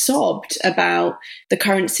have sobbed about the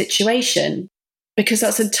current situation, because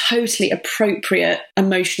that's a totally appropriate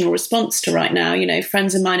emotional response to right now.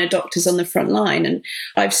 Friends of mine are doctors on the front line and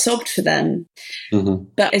I've sobbed for them. Mm-hmm.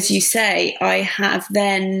 But as you say, I have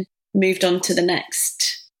then moved on to the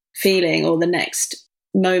next feeling or the next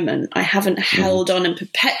moment. I haven't held on and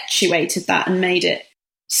perpetuated that and made it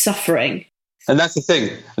suffering. And that's the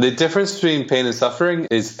thing. The difference between pain and suffering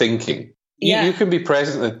is thinking. You can be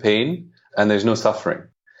present with pain and there's no suffering.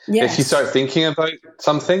 If you start thinking about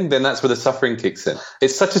something, then that's where the suffering kicks in.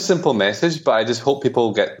 It's such a simple message, but I just hope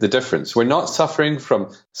people get the difference. We're not suffering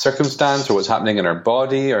from circumstance or what's happening in our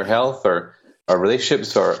body or health or our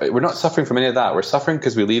relationships, or we're not suffering from any of that. We're suffering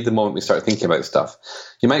because we leave the moment we start thinking about stuff.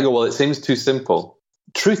 You might go, well, it seems too simple.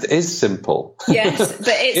 Truth is simple. Yes, but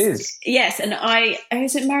it is. Yes, and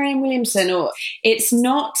is it Marianne Williamson, or it's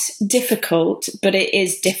not difficult, but it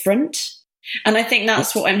is different. And I think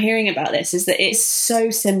that's what I'm hearing about this, is that it's so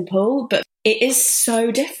simple, but it is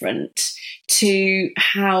so different to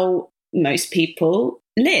how most people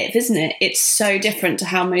live, isn't it? It's so different to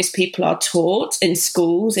how most people are taught in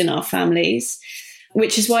schools, in our families,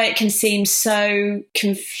 which is why it can seem so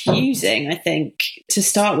confusing, I think, to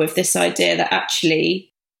start with, this idea that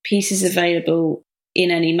actually peace is available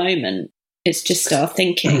in any moment. It's just our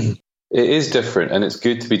thinking. It is different, and it's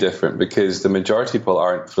good to be different, because the majority of people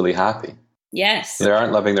aren't fully happy. Yes. They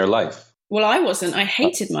aren't living their life. Well, I wasn't. I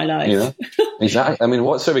hated my life. You know? Exactly. I mean,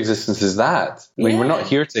 what sort of existence is that? I mean, we're not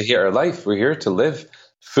here to hate our life. We're here to live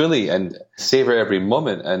fully and savor every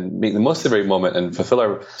moment and make the most of every moment and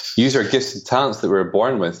use our gifts and talents that we were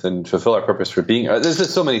born with and fulfill our purpose for being. There's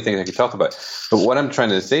just so many things I could talk about. But what I'm trying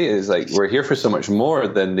to say is, like, we're here for so much more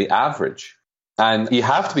than the average. And you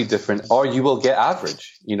have to be different or you will get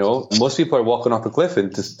average. You know, most people are walking off a cliff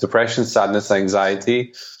into depression, sadness,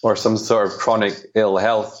 anxiety, or some sort of chronic ill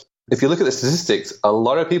health. If you look at the statistics, a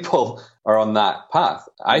lot of people are on that path.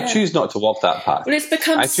 I choose not to walk that path. Well, it's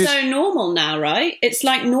become so normal now, right? It's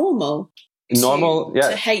like normal.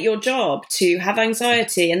 To hate your job, to have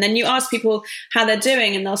anxiety. And then you ask people how they're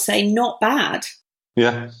doing and they'll say, not bad.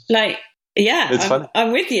 Yeah. Like, it's fun.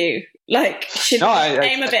 I'm with you. Like, should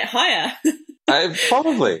aim a bit higher? I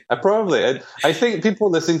think people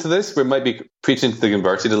listening to this, we might be preaching to the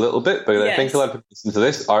converted a little bit, but I think a lot of people listening to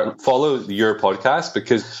this follow your podcast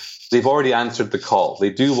because they've already answered the call. They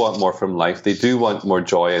do want more from life. They do want more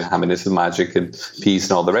joy and happiness and magic and peace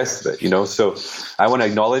and all the rest of it, you know? So I want to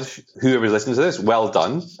acknowledge whoever's listening to this, well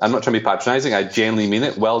done. I'm not trying to be patronizing. I genuinely mean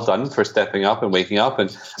it. Well done for stepping up and waking up and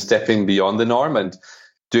stepping beyond the norm and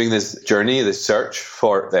doing this journey, this search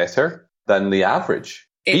for better than the average.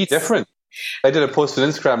 Be different. I did a post on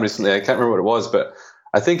Instagram recently. I can't remember what it was, but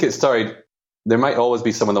I think it started, there might always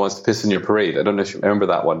be someone that wants to piss in your parade. I don't know if you remember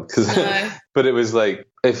that one. But it was like,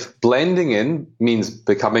 if blending in means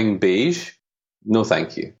becoming beige, no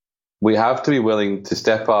thank you. We have to be willing to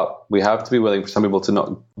step up. We have to be willing for some people to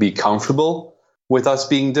not be comfortable with us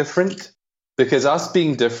being different, because us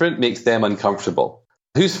being different makes them uncomfortable.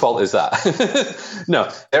 Whose fault is that?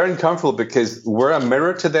 No, they're uncomfortable because we're a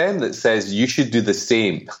mirror to them that says you should do the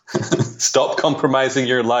same. Stop compromising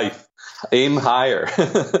your life. Aim higher.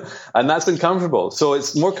 And that's uncomfortable. So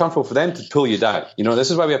it's more comfortable for them to pull you down. You know,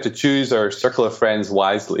 this is why we have to choose our circle of friends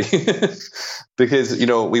wisely. Because, you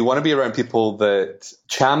know, we want to be around people that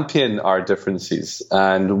champion our differences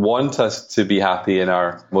and want us to be happy in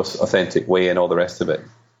our most authentic way and all the rest of it.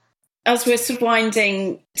 As we're sort of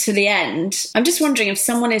winding to the end, I'm just wondering if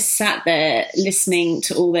someone is sat there listening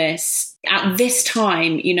to all this at this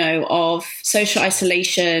time, you know, of social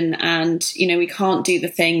isolation and, you know, we can't do the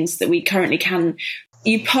things that we currently can.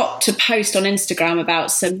 You popped a post on Instagram about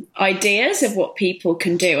some ideas of what people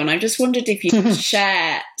can do. And I just wondered if you could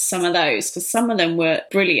share some of those, because some of them were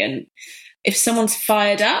brilliant. If someone's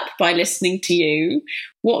fired up by listening to you,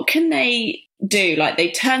 what can they do? Like, they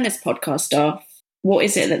turn this podcast off. What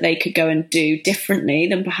is it that they could go and do differently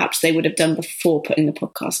than perhaps they would have done before putting the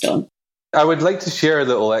podcast on? I would like to share a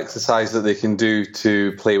little exercise that they can do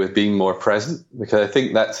to play with being more present, because I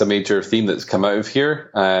think that's a major theme that's come out of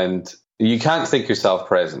here. And you can't think yourself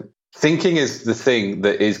present. Thinking is the thing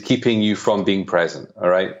that is keeping you from being present. All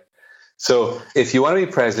right. So if you want to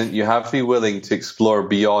be present, you have to be willing to explore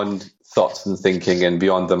beyond thoughts and thinking and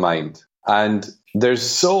beyond the mind. And there's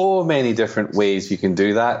so many different ways you can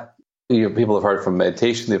do that. You know, people have heard from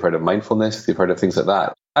meditation, they've heard of mindfulness, they've heard of things like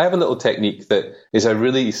that. I have a little technique that is a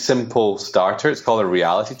really simple starter. It's called a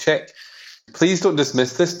reality check. Please don't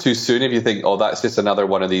dismiss this too soon if you think, oh, that's just another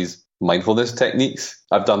one of these mindfulness techniques.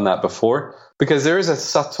 I've done that before, because there is a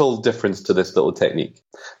subtle difference to this little technique.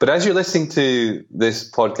 But as you're listening to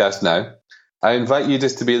this podcast now, I invite you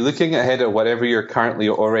just to be looking ahead at whatever you're currently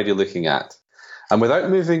already looking at. And without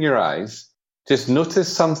moving your eyes, just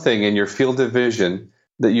notice something in your field of vision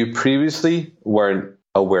that you previously weren't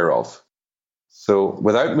aware of. So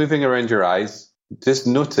without moving around your eyes, just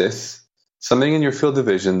notice something in your field of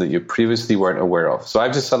vision that you previously weren't aware of. So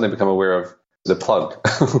I've just suddenly become aware of the plug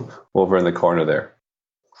over in the corner there.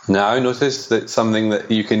 Now notice that something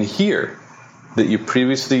that you can hear that you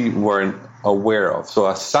previously weren't aware of. So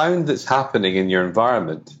a sound that's happening in your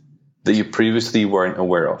environment that you previously weren't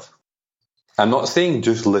aware of. I'm not saying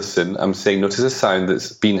just listen. I'm saying notice a sound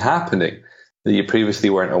that's been happening that you previously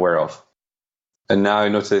weren't aware of. And now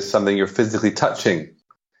notice something you're physically touching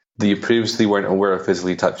that you previously weren't aware of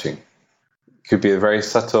physically touching. It could be a very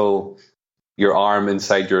subtle, your arm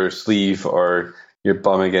inside your sleeve, or your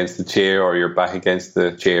bum against the chair, or your back against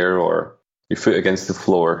the chair, or your foot against the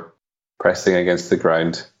floor, pressing against the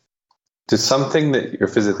ground. Just something that you're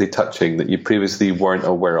physically touching that you previously weren't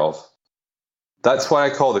aware of. That's why I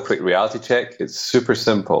call the quick reality check. It's super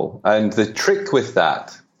simple. And the trick with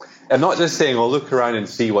that, I'm not just saying, look around and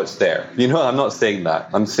see what's there. I'm not saying that.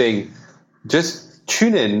 I'm saying just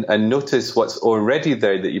tune in and notice what's already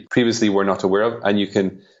there that you previously were not aware of. And you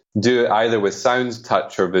can do it either with sounds,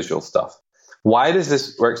 touch, or visual stuff. Why does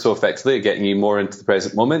this work so effectively at getting you more into the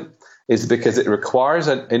present moment? Is because it requires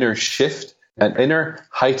an inner shift, an inner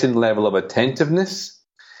heightened level of attentiveness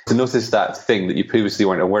to notice that thing that you previously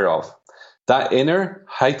weren't aware of. That inner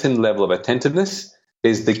heightened level of attentiveness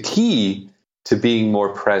is the key to being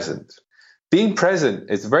more present. Being present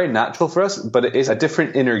is very natural for us, but it is a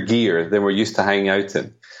different inner gear than we're used to hanging out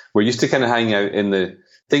in. We're used to kind of hanging out in the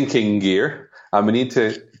thinking gear, and we need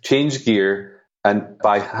to change gear. And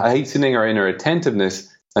by heightening our inner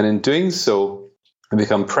attentiveness, and in doing so, we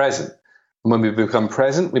become present. And when we become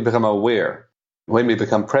present, we become aware. When we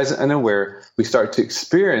become present and aware, we start to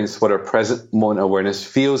experience what our present moment awareness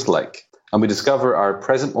feels like. And we discover our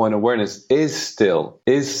present moment awareness is still,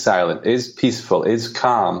 is silent, is peaceful, is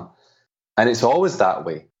calm. And it's always that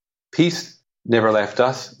way. Peace never left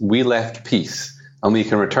us. We left peace. And we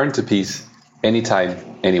can return to peace anytime,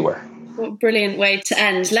 anywhere. What a brilliant way to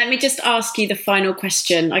end. Let me just ask you the final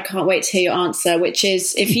question. I can't wait to hear your answer, which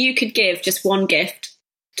is, if you could give just one gift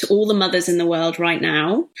to all the mothers in the world right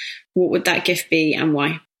now, what would that gift be and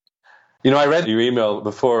why? I read your email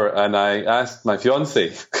before and I asked my fiance,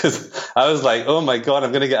 because I was like, oh my God,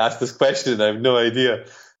 I'm going to get asked this question and I have no idea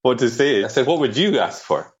what to say. I said, what would you ask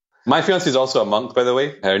for? My fiance is also a monk, by the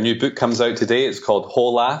way. Her new book comes out today. It's called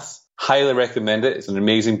Whole Ass. Highly recommend it. It's an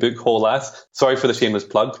amazing book, Whole Ass. Sorry for the shameless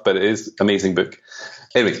plug, but it is an amazing book.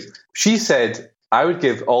 Anyway, she said, I would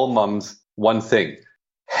give all mums one thing: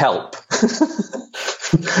 help.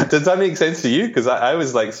 Does that make sense to you? Because I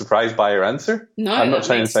was surprised by her answer. No, I'm not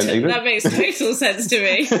trying to sound ignorant. That makes total sense to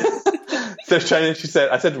me.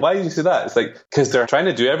 I said, why did you say that? It's because they're trying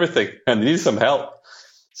to do everything and they need some help.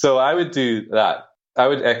 So I would do that. I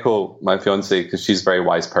would echo my fiance because she's a very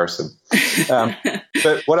wise person.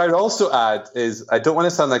 But what I'd also add is, I don't want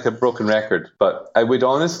to sound like a broken record, but I would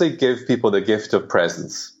honestly give people the gift of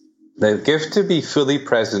presence. The gift to be fully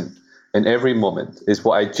present in every moment is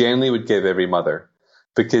what I genuinely would give every mother,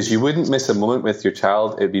 because you wouldn't miss a moment with your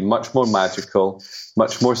child. It'd be much more magical,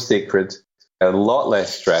 much more sacred, a lot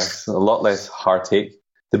less stress, a lot less heartache.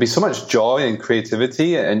 There'd be so much joy and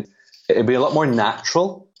creativity, and it'd be a lot more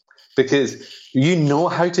natural, because you know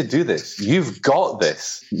how to do this. You've got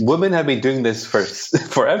this. Women have been doing this for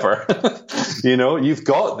forever. You've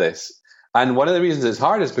got this. And one of the reasons it's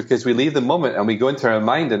hard is because we leave the moment and we go into our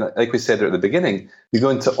mind, and like we said at the beginning, we go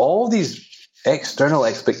into all these external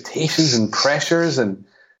expectations and pressures and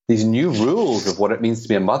these new rules of what it means to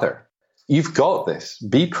be a mother. You've got this.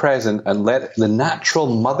 Be present and let the natural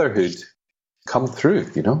motherhood come through,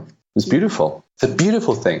 It's beautiful. It's a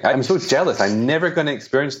beautiful thing. I'm so jealous. I'm never going to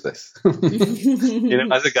experience this. As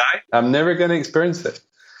a guy, I'm never going to experience it.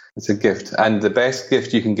 It's a gift. And the best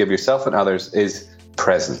gift you can give yourself and others is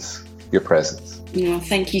presence, your presence. Yeah,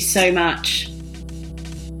 thank you so much.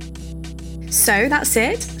 So that's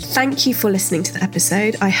it. Thank you for listening to the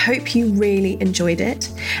episode. I hope you really enjoyed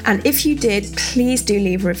it. And if you did, please do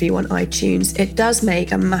leave a review on iTunes. It does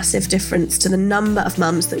make a massive difference to the number of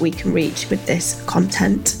mums that we can reach with this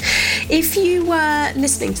content. If you were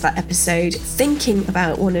listening to that episode thinking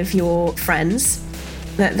about one of your friends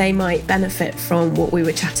that they might benefit from what we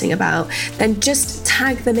were chatting about, then just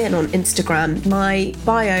tag them in on Instagram. My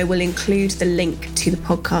bio will include the link to the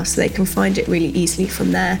podcast so they can find it really easily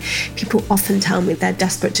from there. People often tell me they're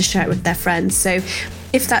desperate to share it with their friends. So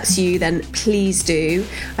if that's you, then please do.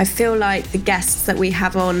 I feel like the guests that we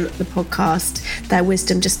have on the podcast, their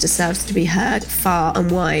wisdom just deserves to be heard far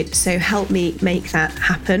and wide. So help me make that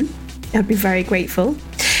happen. I'd be very grateful.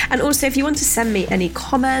 And also, if you want to send me any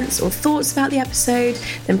comments or thoughts about the episode,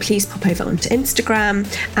 then please pop over onto Instagram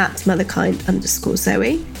at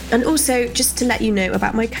motherkind_Zoe. And also, just to let you know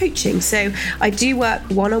about my coaching. So I do work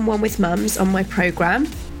one-on-one with mums on my program.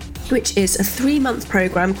 which is a 3-month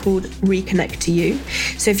program called Reconnect to You.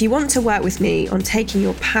 So if you want to work with me on taking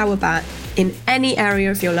your power back in any area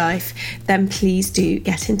of your life, then please do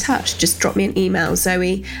get in touch. Just drop me an email,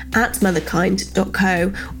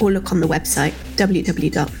 zoe@motherkind.co, or look on the website,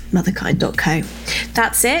 www.motherkind.co.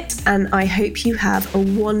 That's it, and I hope you have a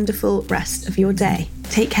wonderful rest of your day.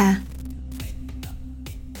 Take care.